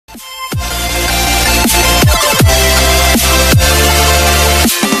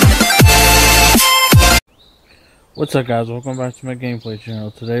What's up, guys? Welcome back to my gameplay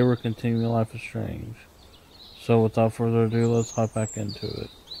channel. Today we're continuing Life is Strange. So without further ado, let's hop back into it.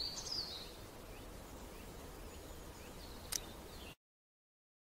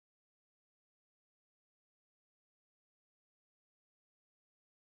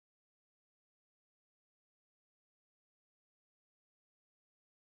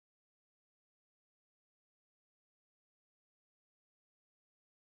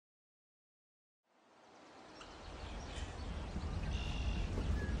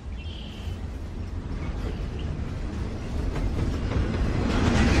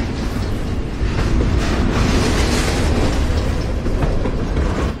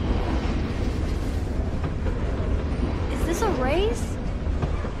 Is this a race?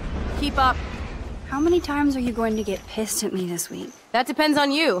 Keep up. How many times are you going to get pissed at me this week? That depends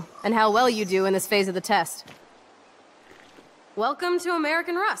on you, and how well you do in this phase of the test. Welcome to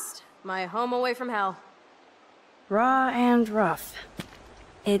American Rust, my home away from hell. Raw and rough.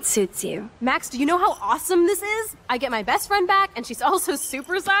 It suits you. Max, do you know how awesome this is? I get my best friend back, and she's also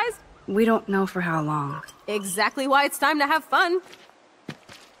supersized. We don't know for how long. Exactly why it's time to have fun.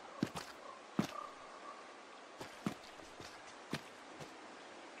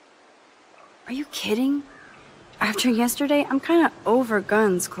 Are you kidding? After yesterday, I'm kind of over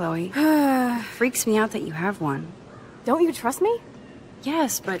guns, Chloe. Freaks me out that you have one. Don't you trust me?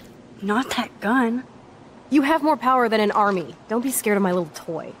 Yes, but not that gun. You have more power than an army. Don't be scared of my little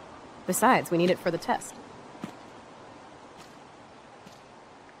toy. Besides, we need it for the test.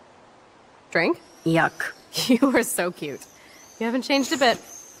 Drink? Yuck. You are so cute. You haven't changed a bit.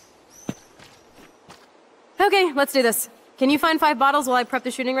 Okay, let's do this. Can you find 5 bottles while I prep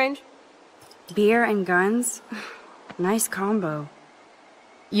the shooting range? Beer and guns? Nice combo.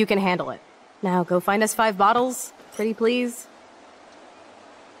 You can handle it. Now go find us 5 bottles, pretty please.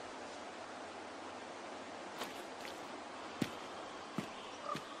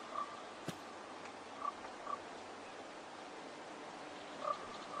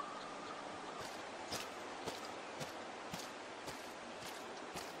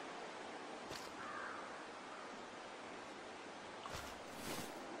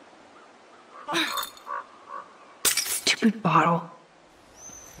 Stupid bottle.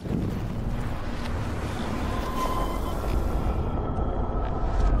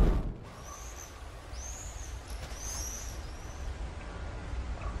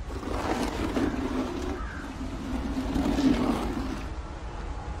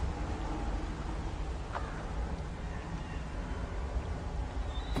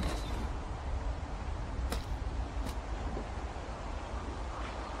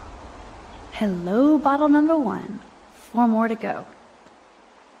 Hello, bottle number 1. 4 more to go.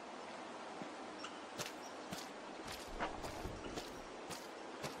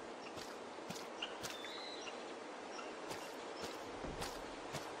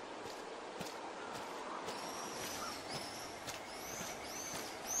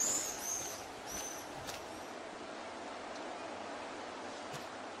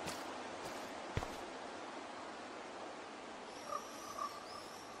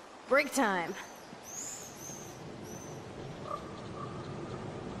 Break time.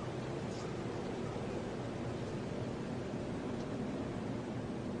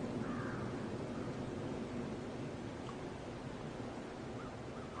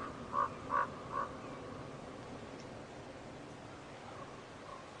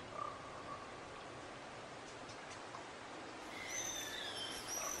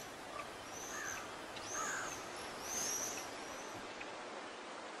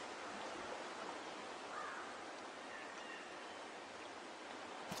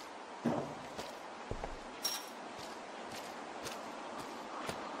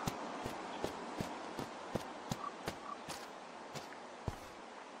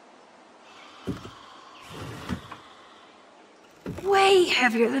 Way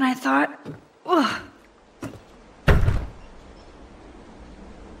heavier than I thought. Ugh.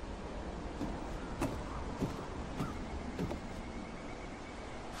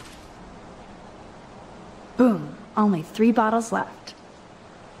 Boom. Only 3 bottles left.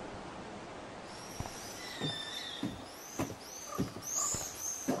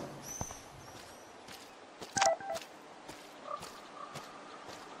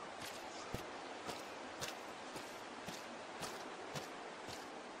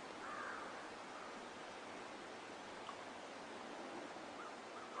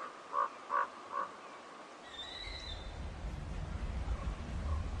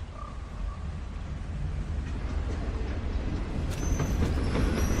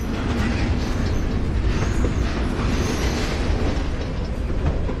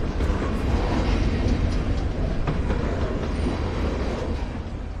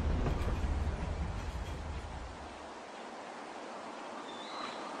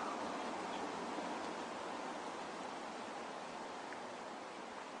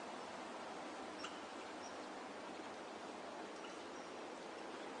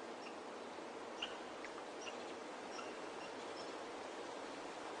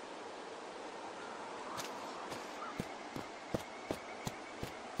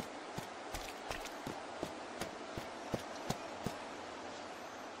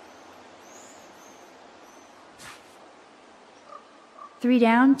 3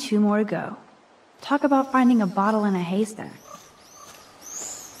 down, 2 more to go. Talk about finding a bottle in a haystack.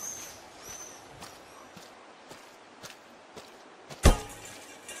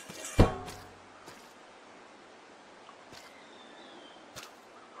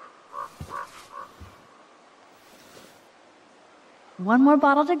 One more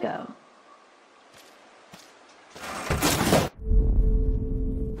bottle to go.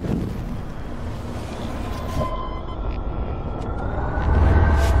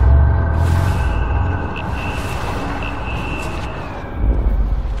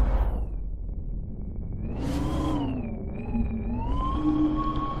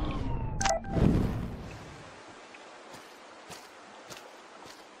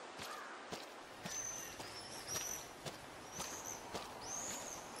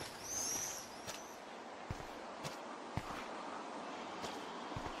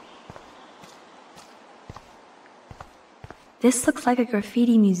 This looks like a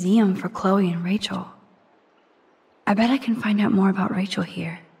graffiti museum for Chloe and Rachel. I bet I can find out more about Rachel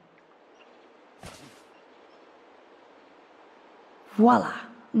here. Voila!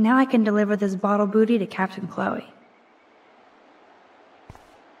 Now I can deliver this bottle booty to Captain Chloe.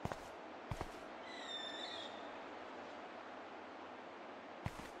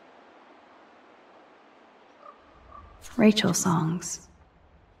 Rachel songs.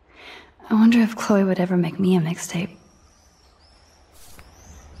 I wonder if Chloe would ever make me a mixtape.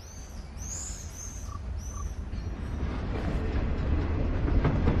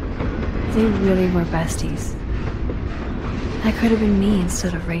 They really were besties. That could have been me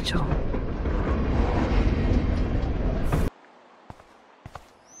instead of Rachel.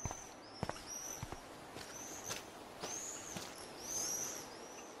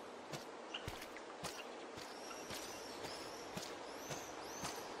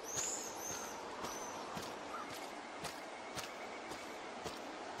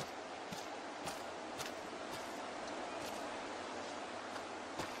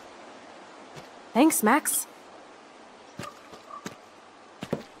 Thanks, Max.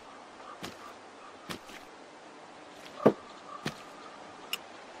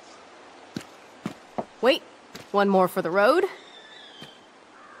 Wait, one more for the road.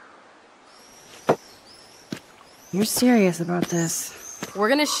 You're serious about this? We're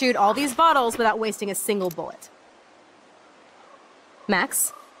gonna shoot all these bottles without wasting a single bullet.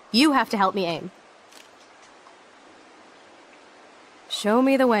 Max, you have to help me aim. Show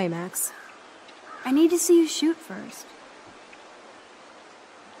me the way, Max. I need to see you shoot first.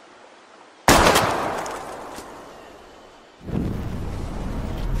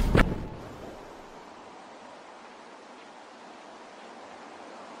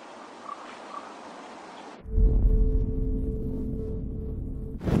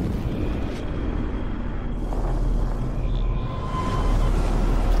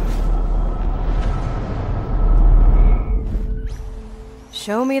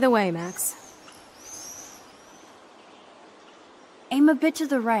 Show me the way, Max. Aim a bit to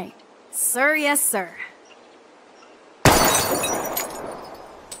the right. Sir, yes, sir.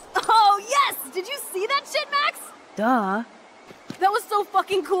 Oh, yes! Did you see that shit, Max? Duh. That was so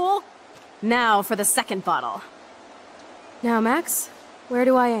fucking cool. Now for the second bottle. Now, Max, where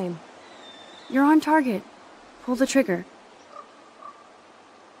do I aim? You're on target. Pull the trigger.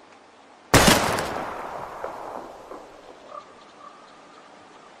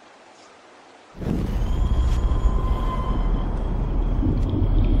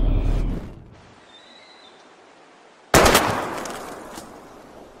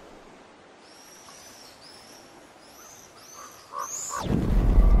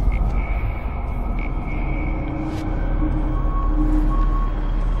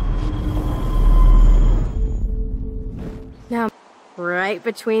 Now, right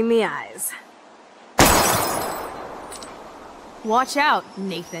between the eyes. Watch out,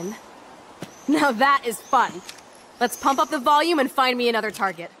 Nathan. Now that is fun. Let's pump up the volume and find me another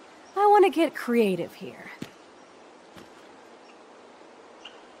target. I want to get creative here.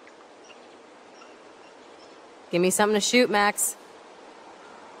 Give me something to shoot, Max.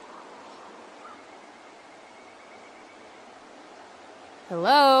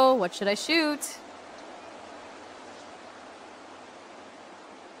 Hello, what should I shoot?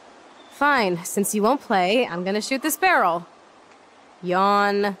 Fine, since you won't play, I'm gonna shoot this barrel.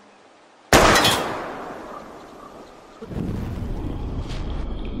 Yawn.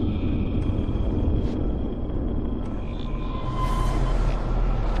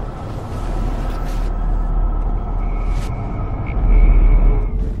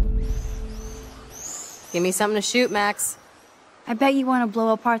 Give me something to shoot, Max. I bet you want to blow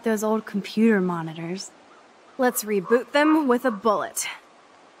apart those old computer monitors. Let's reboot them with a bullet.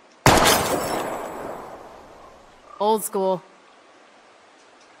 Old school.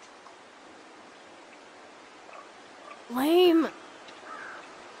 Lame.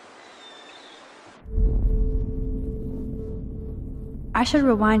 I should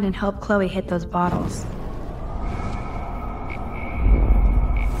rewind and help Chloe hit those bottles.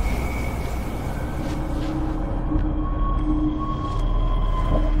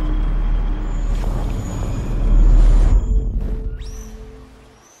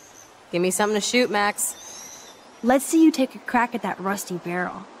 Give me something to shoot, Max. Let's see you take a crack at that rusty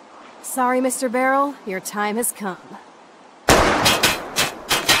barrel. Sorry, Mr. Barrel, your time has come.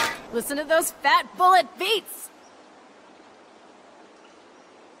 Listen to those fat bullet beats!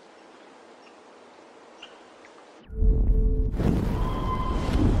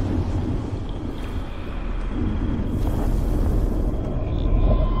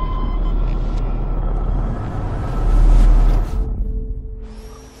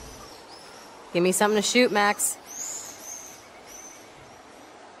 Give me something to shoot, Max.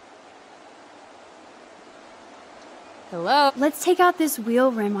 Hello? Let's take out this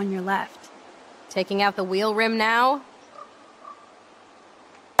wheel rim on your left. Taking out the wheel rim now?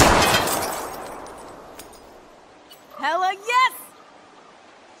 Hella yes!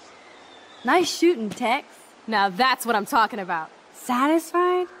 Nice shooting, Tex. Now that's what I'm talking about.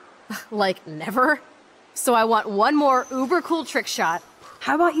 Satisfied? Like, never? So I want one more uber cool trick shot.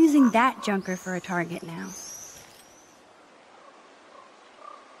 How about using that junker for a target now?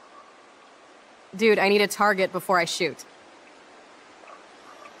 Dude, I need a target before I shoot.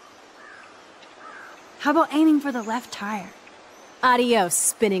 How about aiming for the left tire? Adios,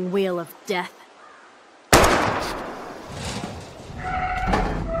 spinning wheel of death.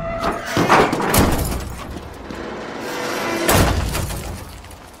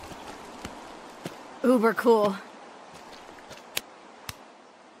 Uber cool.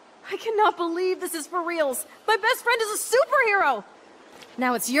 I cannot believe this is for reals. My best friend is a superhero!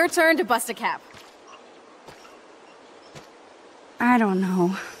 Now it's your turn to bust a cap. I don't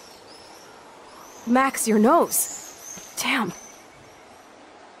know. Max, your nose. Damn.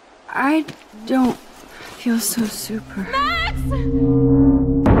 I don't feel so super. Max!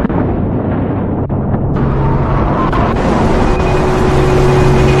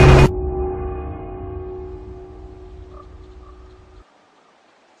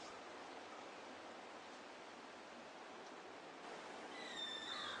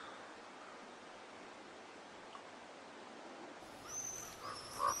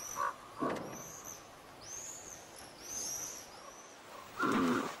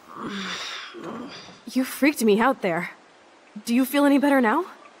 You freaked me out there. Do you feel any better now?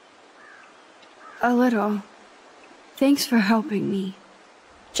 A little. Thanks for helping me.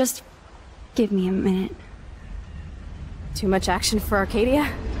 Just give me a minute. Too much action for Arcadia?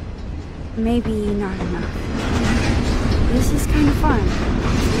 Maybe not enough. This is kind of fun.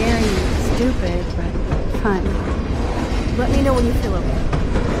 Scary and stupid, but fun. Let me know when you feel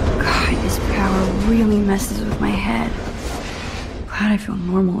okay. God, this power really messes with my head. Glad I feel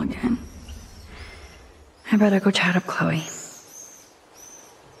normal again. I better go chat up Chloe.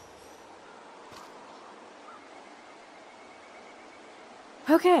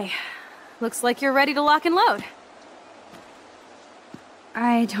 Okay. Looks like you're ready to lock and load.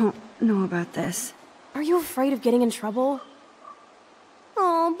 I don't know about this. Are you afraid of getting in trouble?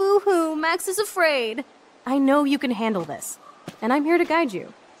 Oh, boo-hoo, Max is afraid. I know you can handle this, and I'm here to guide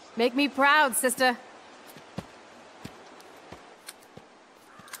you. Make me proud, sister.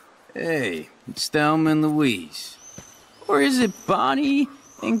 Hey, it's Thelma and Louise. Or is it Bonnie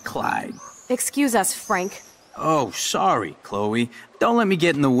and Clyde? Excuse us, Frank. Oh, sorry, Chloe. Don't let me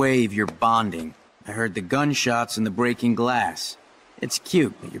get in the way of your bonding. I heard the gunshots and the breaking glass. It's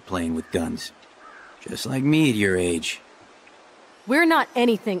cute that you're playing with guns. Just like me at your age. We're not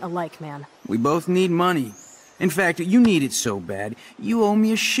anything alike, man. We both need money. In fact, you need it so bad, you owe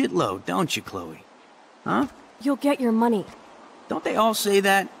me a shitload, don't you, Chloe? Huh? You'll get your money. Don't they all say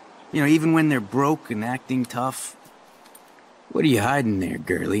that? You know, even when they're broke and acting tough. What are you hiding there,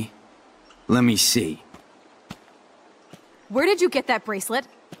 girlie? Let me see. Where did you get that bracelet?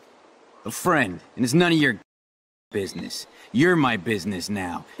 A friend, and it's none of your business. You're my business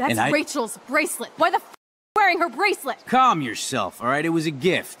now. That's and Rachel's bracelet. Why the f wearing her bracelet? Calm yourself, all right? It was a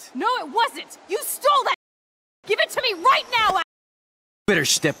gift. No, it wasn't. You stole that. Give it to me right now. Better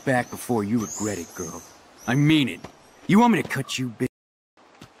step back before you regret it, girl. I mean it. You want me to cut you big?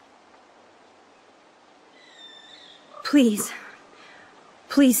 Please.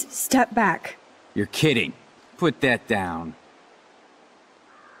 Please, step back. You're kidding. Put that down.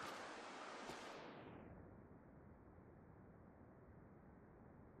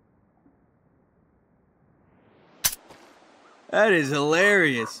 That is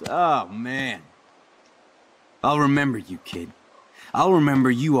hilarious. Oh, man. I'll remember you, kid. I'll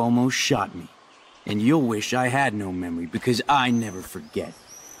remember you almost shot me. And you'll wish I had no memory, because I never forget.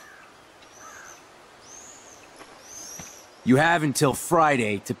 You have until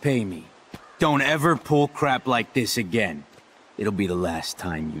Friday to pay me. Don't ever pull crap like this again. It'll be the last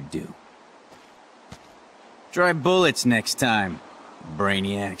time you do. Try bullets next time,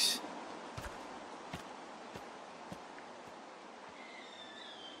 brainiacs.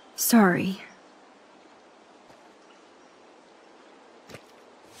 Sorry.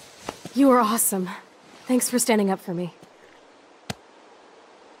 You were awesome. Thanks for standing up for me.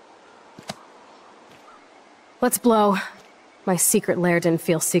 Let's blow. My secret lair didn't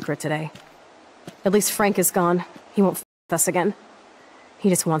feel secret today. At least Frank is gone. He won't f with us again. He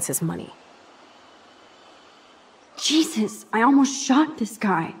just wants his money. Jesus, I almost shot this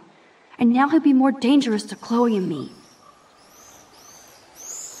guy. And now he'll be more dangerous to Chloe and me.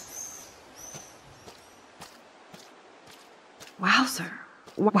 Wowzer.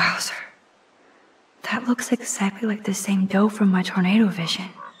 Wowzer. That looks exactly like the same doe from my tornado vision.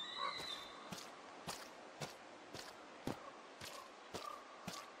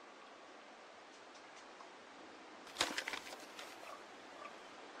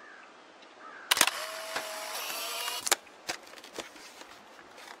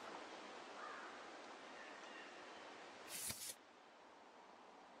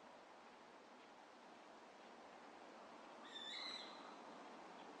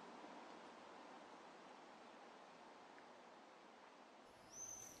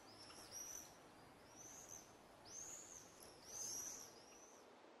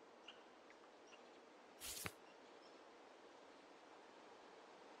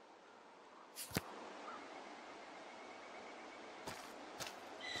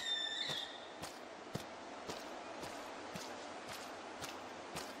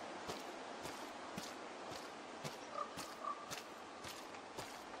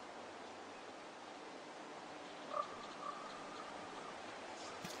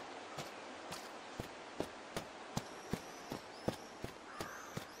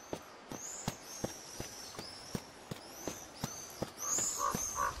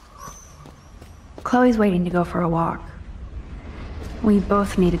 Chloe's waiting to go for a walk. We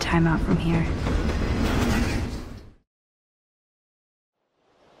both need a timeout from here.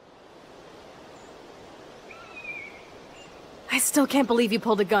 I still can't believe you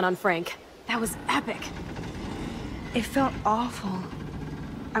pulled a gun on Frank. That was epic. It felt awful.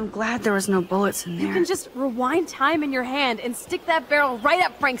 I'm glad there was no bullets in there. You can just rewind time in your hand and stick that barrel right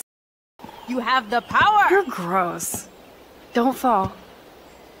up Frank's. You have the power! You're gross. Don't fall.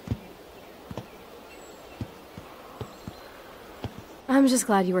 I'm just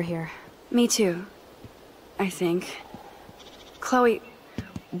glad you were here. Me too, I think. Chloe,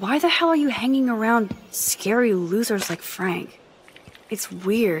 why the hell are you hanging around scary losers like Frank? It's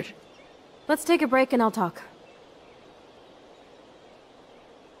weird. Let's take a break and I'll talk.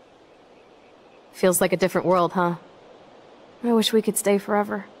 Feels like a different world, huh? I wish we could stay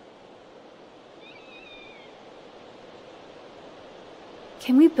forever.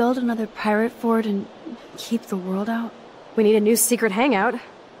 Can we build another pirate fort and keep the world out? We need a new secret hangout.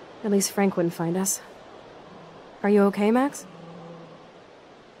 At least Frank wouldn't find us. Are you okay, Max?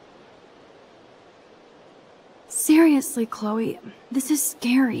 Seriously, Chloe, this is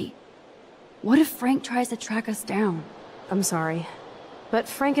scary. What if Frank tries to track us down? I'm sorry, but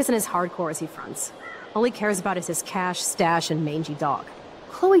Frank isn't as hardcore as he fronts. All he cares about is his cash, stash, and mangy dog.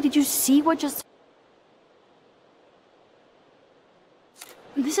 Chloe, did you see what just...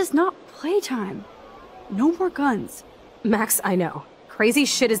 This is not playtime. No more guns. Max, I know. Crazy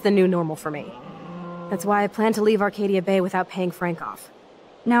shit is the new normal for me. That's why I plan to leave Arcadia Bay without paying Frank off.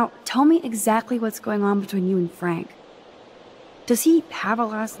 Now, tell me exactly what's going on between you and Frank. Does he have a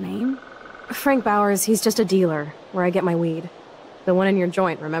last name? Frank Bowers, he's just a dealer, where I get my weed. The one in your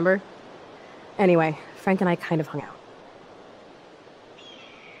joint, remember? Anyway, Frank and I kind of hung out.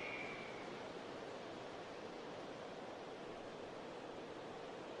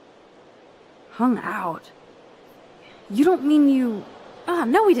 Hung out? You don't mean you... Ah,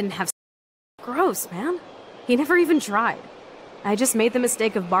 no, we didn't have gross, man. He never even tried. I just made the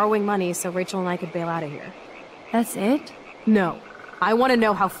mistake of borrowing money so Rachel and I could bail out of here. That's it? No. I want to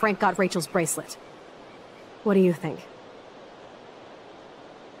know how Frank got Rachel's bracelet. What do you think?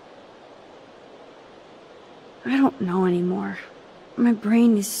 I don't know anymore. My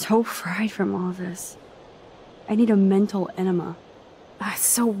brain is so fried from all this. I need a mental enema. It's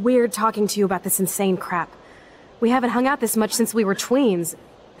so weird talking to you about this insane crap. We haven't hung out this much since we were tweens,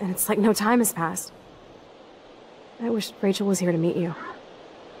 and it's like no time has passed. I wish Rachel was here to meet you.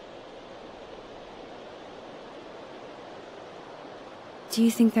 Do you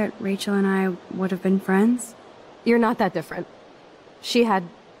think that Rachel and I would have been friends? You're not that different. She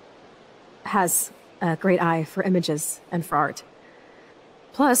has a great eye for images and for art.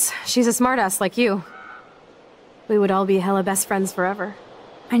 Plus, she's a smartass like you. We would all be hella best friends forever.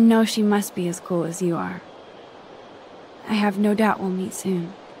 I know she must be as cool as you are. I have no doubt we'll meet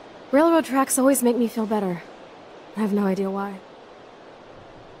soon. Railroad tracks always make me feel better. I have no idea why.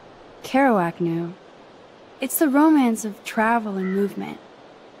 Kerouac knew. It's the romance of travel and movement.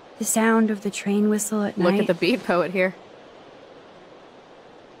 The sound of the train whistle at night. Look at the beat poet here.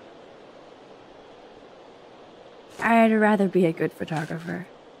 I'd rather be a good photographer.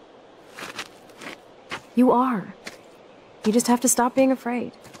 You are. You just have to stop being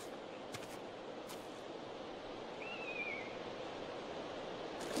afraid.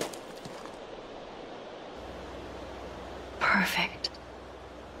 Perfect.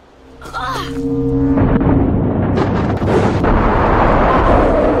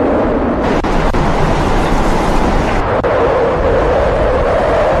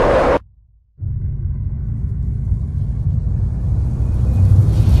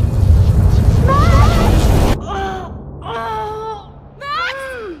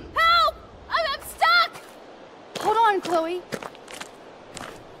 Chloe.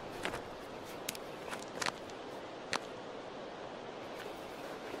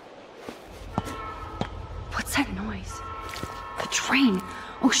 What's that noise? The train.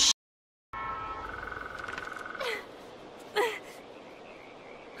 Oh, sh**.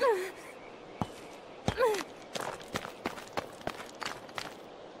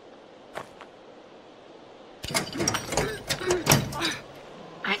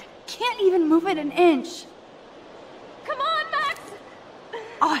 I can't even move it an inch.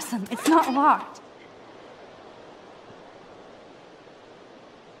 Awesome, it's not locked.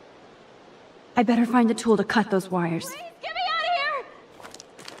 I better find a tool to cut those wires. Please, get me out of here!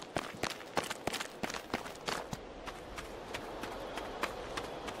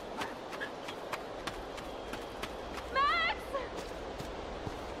 Max!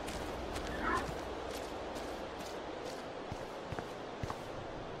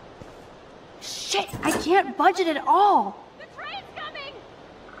 Shit, I can't budge it at all.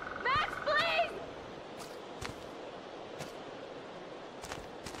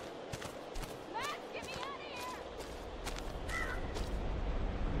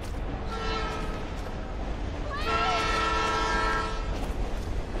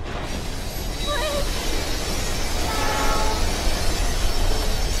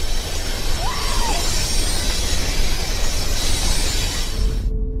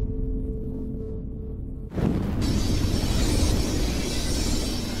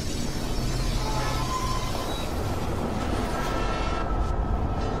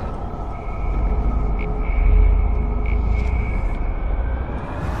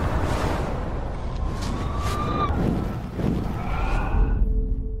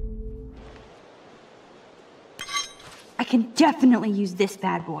 I can definitely use this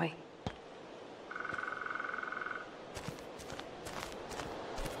bad boy.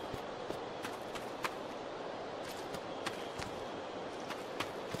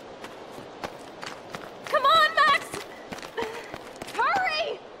 Come on, Max!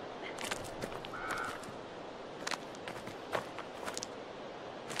 Hurry!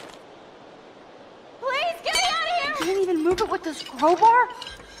 Please, get me out of here! You can't even move it with this crowbar?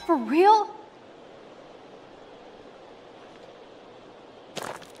 For real?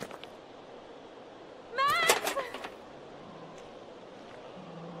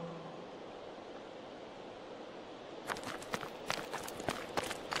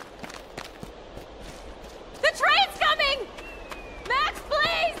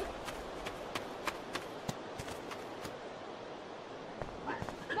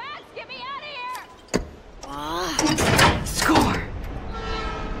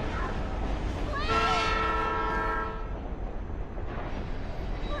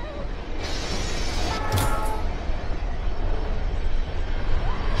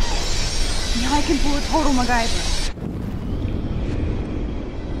 I can pull a total MacGyver.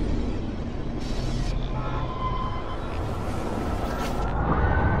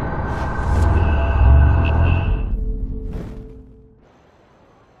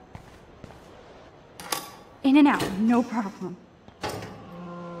 In and out, no problem.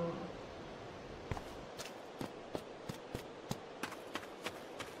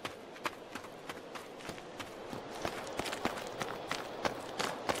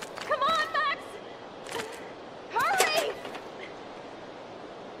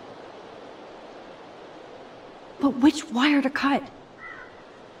 But which wire to cut?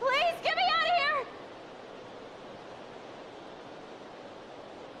 Please, get me out of here!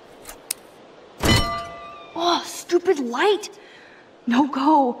 Oh, stupid light! No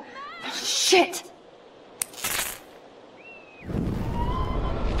go! Shit!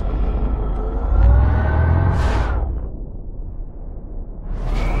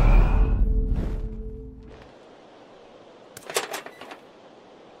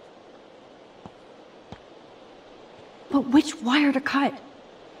 But which wire to cut?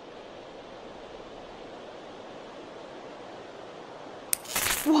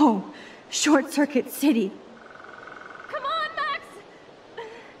 Whoa! Short Circuit City. Come on, Max!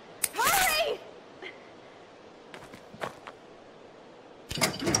 Hurry!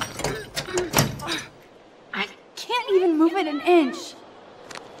 I can't even move it an inch.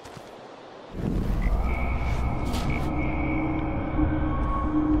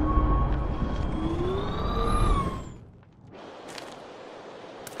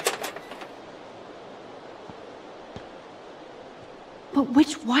 But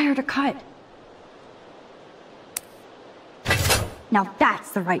which wire to cut? Now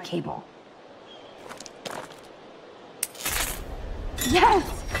that's the right cable. Yes!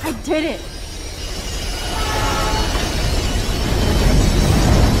 I did it!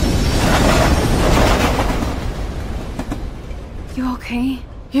 You okay?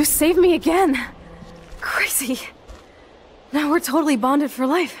 You saved me again. Crazy. Now we're totally bonded for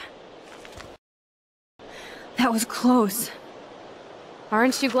life. That was close.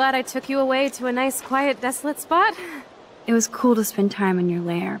 Aren't you glad I took you away to a nice, quiet, desolate spot? It was cool to spend time in your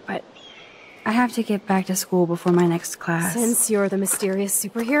lair, but I have to get back to school before my next class. Since you're the mysterious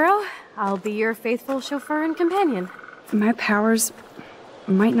superhero, I'll be your faithful chauffeur and companion. My powers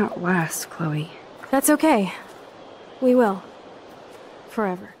might not last, Chloe. That's okay. We will.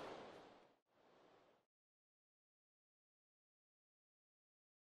 Forever.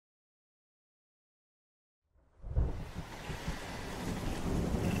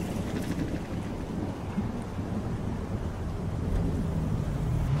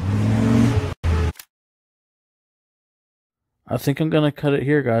 I think I'm going to cut it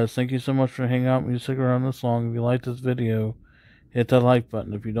here, guys. Thank you so much for hanging out with me, sticking around this long. If you like this video, hit that like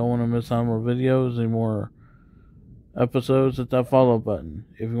button. If you don't want to miss out on more videos, any more episodes, hit that follow button.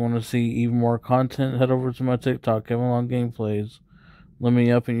 If you want to see even more content, head over to my TikTok, Kevin Long Gameplays. Look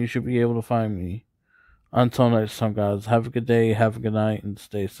me up and you should be able to find me. Until next time, guys, have a good day, have a good night, and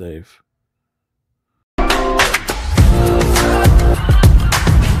stay safe.